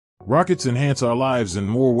Rockets enhance our lives in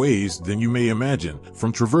more ways than you may imagine,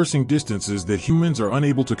 from traversing distances that humans are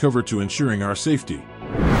unable to cover to ensuring our safety.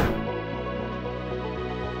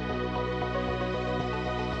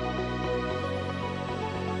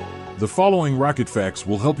 The following rocket facts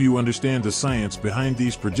will help you understand the science behind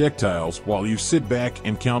these projectiles while you sit back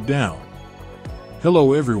and count down.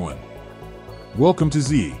 Hello everyone. Welcome to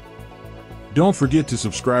Z. Don't forget to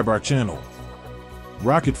subscribe our channel.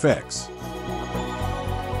 Rocket facts.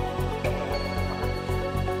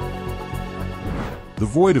 The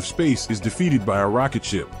void of space is defeated by a rocket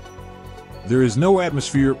ship. There is no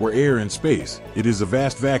atmosphere or air in space, it is a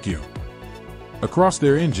vast vacuum. Across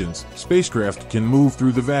their engines, spacecraft can move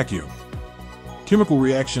through the vacuum. Chemical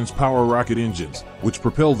reactions power rocket engines, which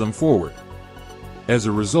propel them forward. As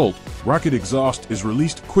a result, rocket exhaust is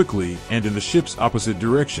released quickly and in the ship's opposite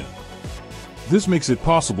direction. This makes it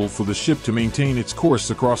possible for the ship to maintain its course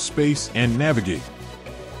across space and navigate.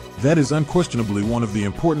 That is unquestionably one of the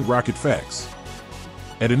important rocket facts.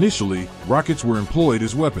 Initially, rockets were employed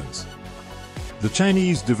as weapons. The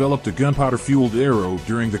Chinese developed a gunpowder-fueled arrow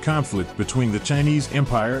during the conflict between the Chinese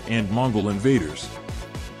Empire and Mongol invaders.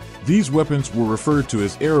 These weapons were referred to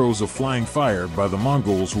as arrows of flying fire by the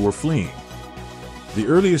Mongols who were fleeing. The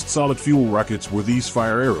earliest solid-fuel rockets were these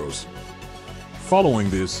fire arrows.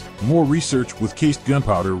 Following this, more research with cased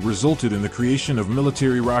gunpowder resulted in the creation of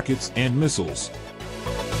military rockets and missiles.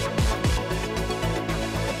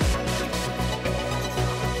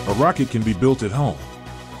 A rocket can be built at home.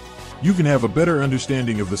 You can have a better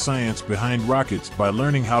understanding of the science behind rockets by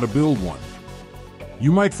learning how to build one.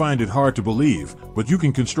 You might find it hard to believe, but you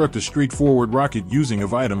can construct a straightforward rocket using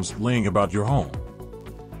items laying about your home.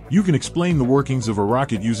 You can explain the workings of a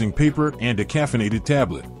rocket using paper and a caffeinated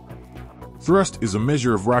tablet. Thrust is a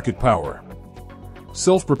measure of rocket power.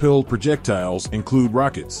 Self-propelled projectiles include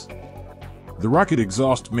rockets. The rocket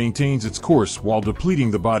exhaust maintains its course while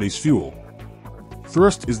depleting the body's fuel.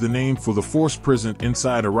 Thrust is the name for the force present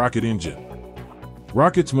inside a rocket engine.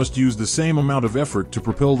 Rockets must use the same amount of effort to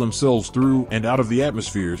propel themselves through and out of the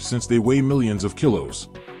atmosphere since they weigh millions of kilos.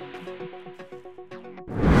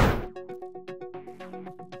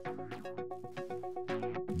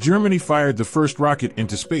 Germany fired the first rocket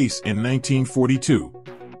into space in 1942.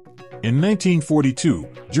 In 1942,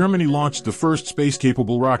 Germany launched the first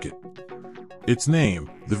space-capable rocket. Its name,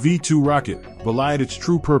 the V-2 rocket, belied its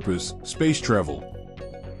true purpose, space travel.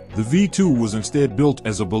 The V-2 was instead built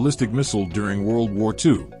as a ballistic missile during World War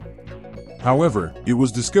II. However, it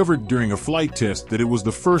was discovered during a flight test that it was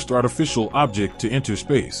the first artificial object to enter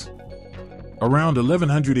space. Around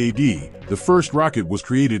 1100 AD, the first rocket was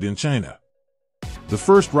created in China. The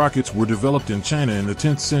first rockets were developed in China in the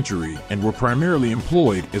 10th century and were primarily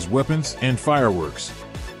employed as weapons and fireworks.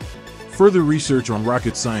 Further research on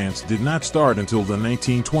rocket science did not start until the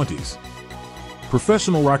 1920s.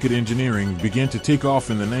 Professional rocket engineering began to take off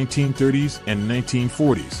in the 1930s and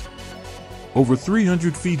 1940s. Over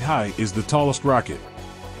 300 feet high is the tallest rocket.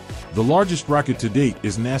 The largest rocket to date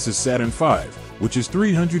is NASA's Saturn V, which is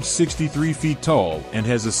 363 feet tall and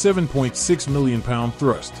has a 7.6 million pound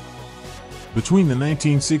thrust. Between the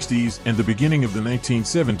 1960s and the beginning of the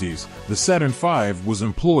 1970s, the Saturn V was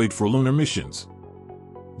employed for lunar missions.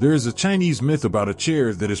 There is a Chinese myth about a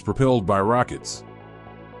chair that is propelled by rockets.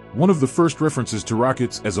 One of the first references to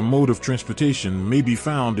rockets as a mode of transportation may be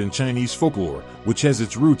found in Chinese folklore, which has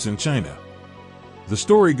its roots in China. The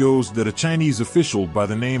story goes that a Chinese official by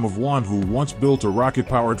the name of Wan Hu once built a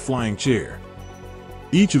rocket-powered flying chair.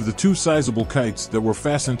 Each of the two sizable kites that were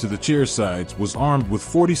fastened to the chair's sides was armed with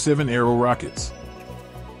 47 arrow rockets.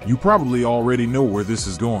 You probably already know where this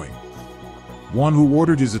is going. Wan Hu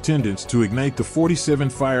ordered his attendants to ignite the 47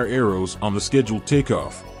 fire arrows on the scheduled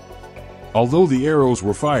takeoff. Although the arrows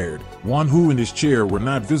were fired, Wan Hu and his chair were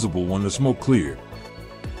not visible when the smoke cleared.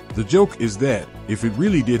 The joke is that, if it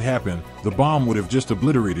really did happen, the bomb would have just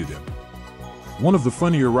obliterated him. One of the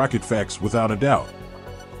funnier rocket facts without a doubt.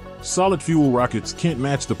 Solid fuel rockets can't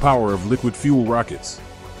match the power of liquid fuel rockets.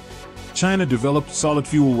 China developed solid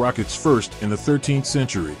fuel rockets first in the 13th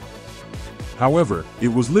century. However, it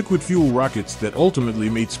was liquid fuel rockets that ultimately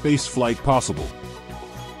made space flight possible.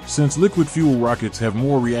 Since liquid fuel rockets have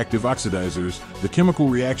more reactive oxidizers, the chemical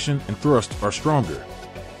reaction and thrust are stronger.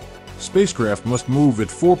 Spacecraft must move at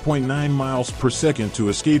 4.9 miles per second to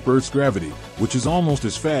escape Earth's gravity, which is almost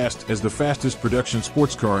as fast as the fastest production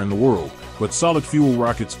sports car in the world, but solid fuel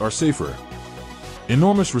rockets are safer.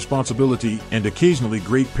 Enormous responsibility and occasionally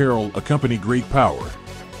great peril accompany great power.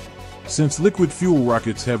 Since liquid fuel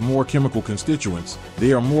rockets have more chemical constituents,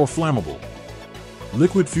 they are more flammable.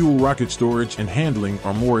 Liquid fuel rocket storage and handling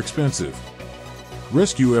are more expensive.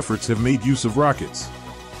 Rescue efforts have made use of rockets.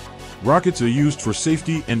 Rockets are used for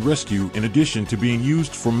safety and rescue in addition to being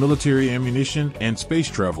used for military ammunition and space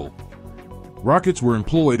travel. Rockets were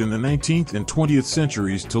employed in the 19th and 20th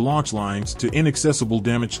centuries to launch lines to inaccessible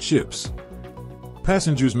damaged ships.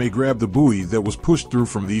 Passengers may grab the buoy that was pushed through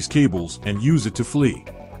from these cables and use it to flee.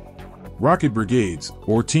 Rocket brigades,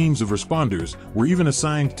 or teams of responders, were even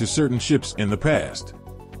assigned to certain ships in the past.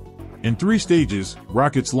 In 3 stages,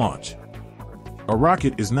 rockets launch. A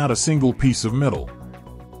rocket is not a single piece of metal.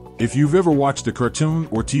 If you've ever watched a cartoon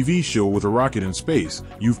or TV show with a rocket in space,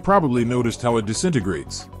 you've probably noticed how it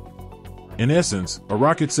disintegrates. In essence, a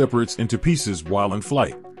rocket separates into pieces while in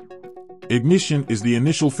flight. Ignition is the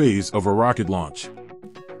initial phase of a rocket launch.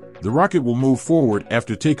 The rocket will move forward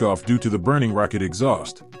after takeoff due to the burning rocket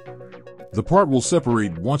exhaust. The part will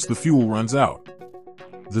separate once the fuel runs out.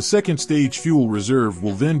 The second stage fuel reserve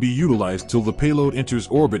will then be utilized till the payload enters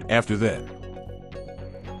orbit after that.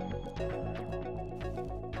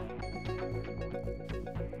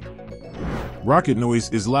 Rocket noise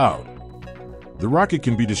is loud. The rocket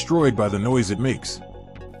can be destroyed by the noise it makes.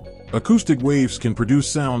 Acoustic waves can produce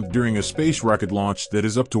sound during a space rocket launch that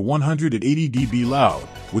is up to 180 dB loud,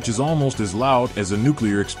 which is almost as loud as a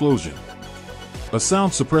nuclear explosion. A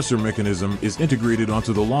sound suppressor mechanism is integrated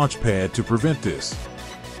onto the launch pad to prevent this.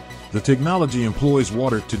 The technology employs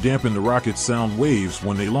water to dampen the rocket's sound waves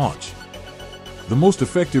when they launch. The most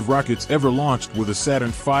effective rockets ever launched were the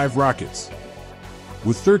Saturn V rockets.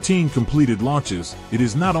 With 13 completed launches, it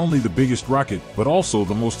is not only the biggest rocket but also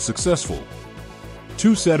the most successful.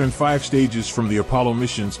 2 Saturn V stages from the Apollo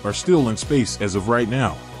missions are still in space as of right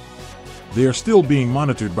now. They are still being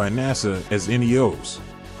monitored by NASA as NEOs.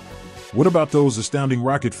 What about those astounding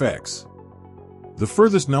rocket facts? The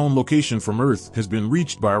furthest known location from Earth has been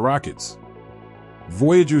reached by rockets.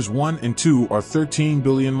 Voyagers 1 and 2 are 13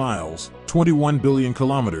 billion miles, 21 billion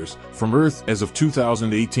kilometers, from Earth as of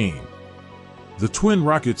 2018. The twin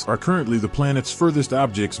rockets are currently the planet's furthest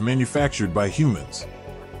objects manufactured by humans.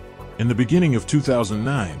 In the beginning of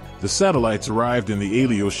 2009, the satellites arrived in the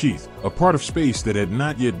Helio sheath, a part of space that had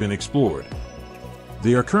not yet been explored.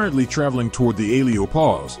 They are currently traveling toward the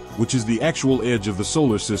heliopause, which is the actual edge of the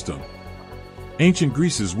solar system. Ancient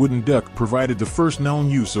Greece's wooden duck provided the first known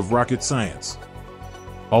use of rocket science.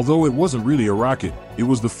 Although it wasn't really a rocket, it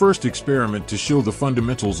was the first experiment to show the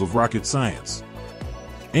fundamentals of rocket science.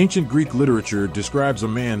 Ancient Greek literature describes a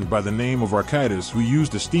man by the name of Archytas who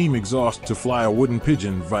used a steam exhaust to fly a wooden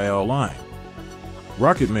pigeon via a line.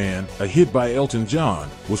 Rocket Man, a hit by Elton John,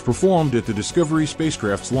 was performed at the Discovery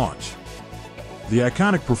spacecraft's launch. The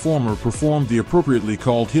iconic performer performed the appropriately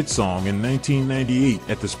called hit song in 1998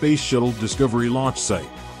 at the Space Shuttle Discovery launch site.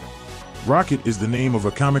 Rocket is the name of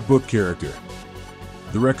a comic book character.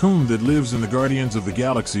 The raccoon that lives in the Guardians of the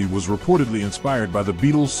Galaxy was reportedly inspired by the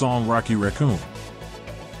Beatles' song Rocky Raccoon.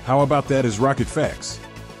 How about that as rocket facts?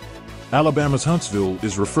 Alabama's Huntsville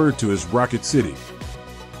is referred to as Rocket City.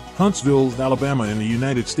 Huntsville, Alabama in the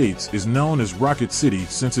United States is known as Rocket City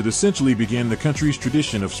since it essentially began the country's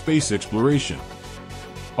tradition of space exploration.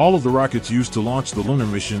 All of the rockets used to launch the lunar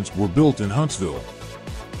missions were built in Huntsville.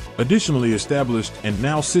 Additionally established and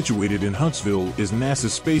now situated in Huntsville is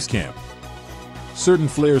NASA's Space Camp. Certain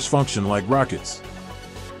flares function like rockets.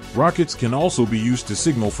 Rockets can also be used to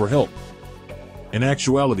signal for help. In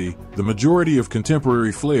actuality, the majority of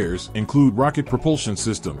contemporary flares include rocket propulsion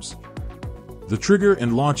systems. The trigger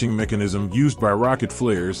and launching mechanism used by rocket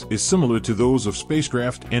flares is similar to those of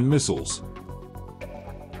spacecraft and missiles.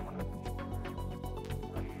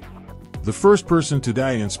 The first person to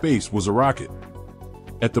die in space was a rocket.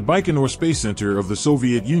 At the Baikonur Space Center of the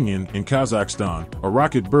Soviet Union in Kazakhstan, a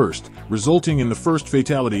rocket burst, resulting in the first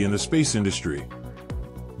fatality in the space industry.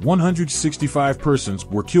 165 persons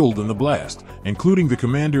were killed in the blast, including the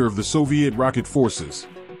commander of the Soviet rocket forces.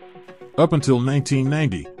 Up until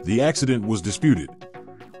 1990, the accident was disputed.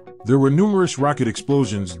 There were numerous rocket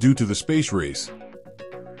explosions due to the space race.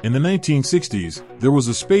 In the 1960s, there was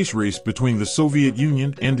a space race between the Soviet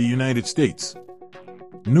Union and the United States.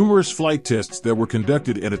 Numerous flight tests that were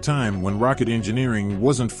conducted at a time when rocket engineering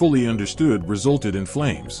wasn't fully understood resulted in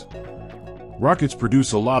flames. Rockets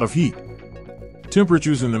produce a lot of heat.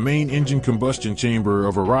 Temperatures in the main engine combustion chamber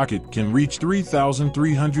of a rocket can reach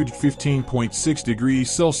 3,315.6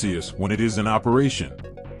 degrees Celsius when it is in operation.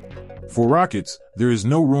 For rockets, there is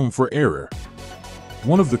no room for error.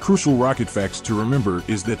 One of the crucial rocket facts to remember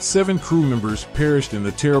is that 7 crew members perished in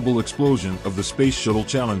the terrible explosion of the Space Shuttle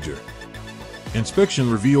Challenger.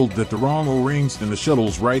 Inspection revealed that the wrong O-rings in the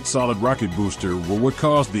shuttle's right solid rocket booster were what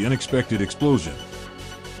caused the unexpected explosion.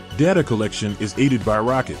 Data collection is aided by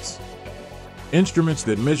rockets. Instruments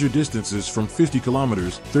that measure distances from 50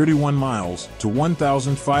 kilometers, 31 miles, to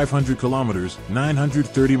 1,500 kilometers,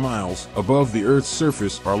 930 miles, above the Earth's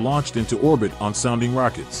surface are launched into orbit on sounding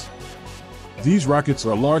rockets. These rockets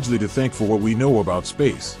are largely to thank for what we know about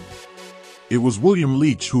space. It was William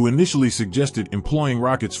Leach who initially suggested employing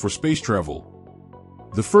rockets for space travel.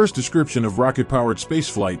 The first description of rocket-powered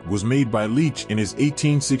spaceflight was made by Leach in his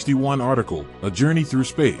 1861 article, A Journey Through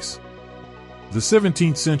Space. The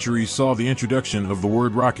 17th century saw the introduction of the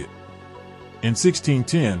word rocket. In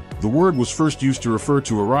 1610, the word was first used to refer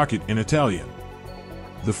to a rocket in Italian.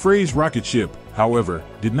 The phrase rocket ship, however,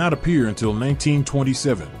 did not appear until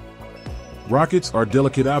 1927. Rockets are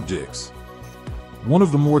delicate objects. One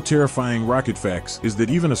of the more terrifying rocket facts is that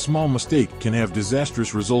even a small mistake can have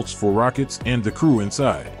disastrous results for rockets and the crew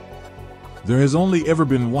inside. There has only ever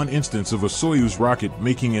been one instance of a Soyuz rocket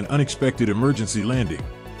making an unexpected emergency landing.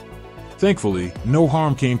 Thankfully, no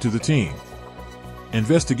harm came to the team.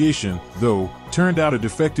 Investigation, though, turned out a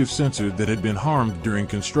defective sensor that had been harmed during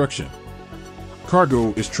construction.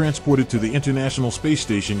 Cargo is transported to the International Space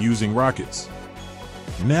Station using rockets.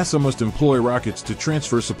 NASA must employ rockets to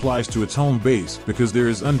transfer supplies to its home base because there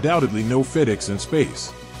is undoubtedly no FedEx in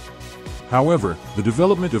space. However, the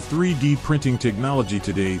development of 3D printing technology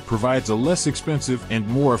today provides a less expensive and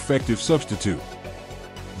more effective substitute.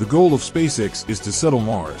 The goal of SpaceX is to settle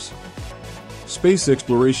Mars. Space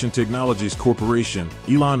Exploration Technologies Corporation,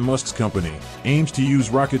 Elon Musk's company, aims to use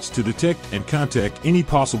rockets to detect and contact any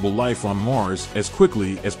possible life on Mars as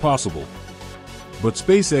quickly as possible. But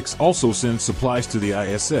SpaceX also sends supplies to the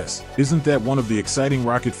ISS. Isn't that one of the exciting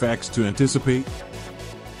rocket facts to anticipate?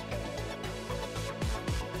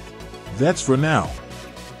 That's for now.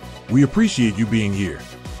 We appreciate you being here.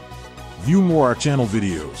 View more our channel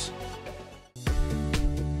videos.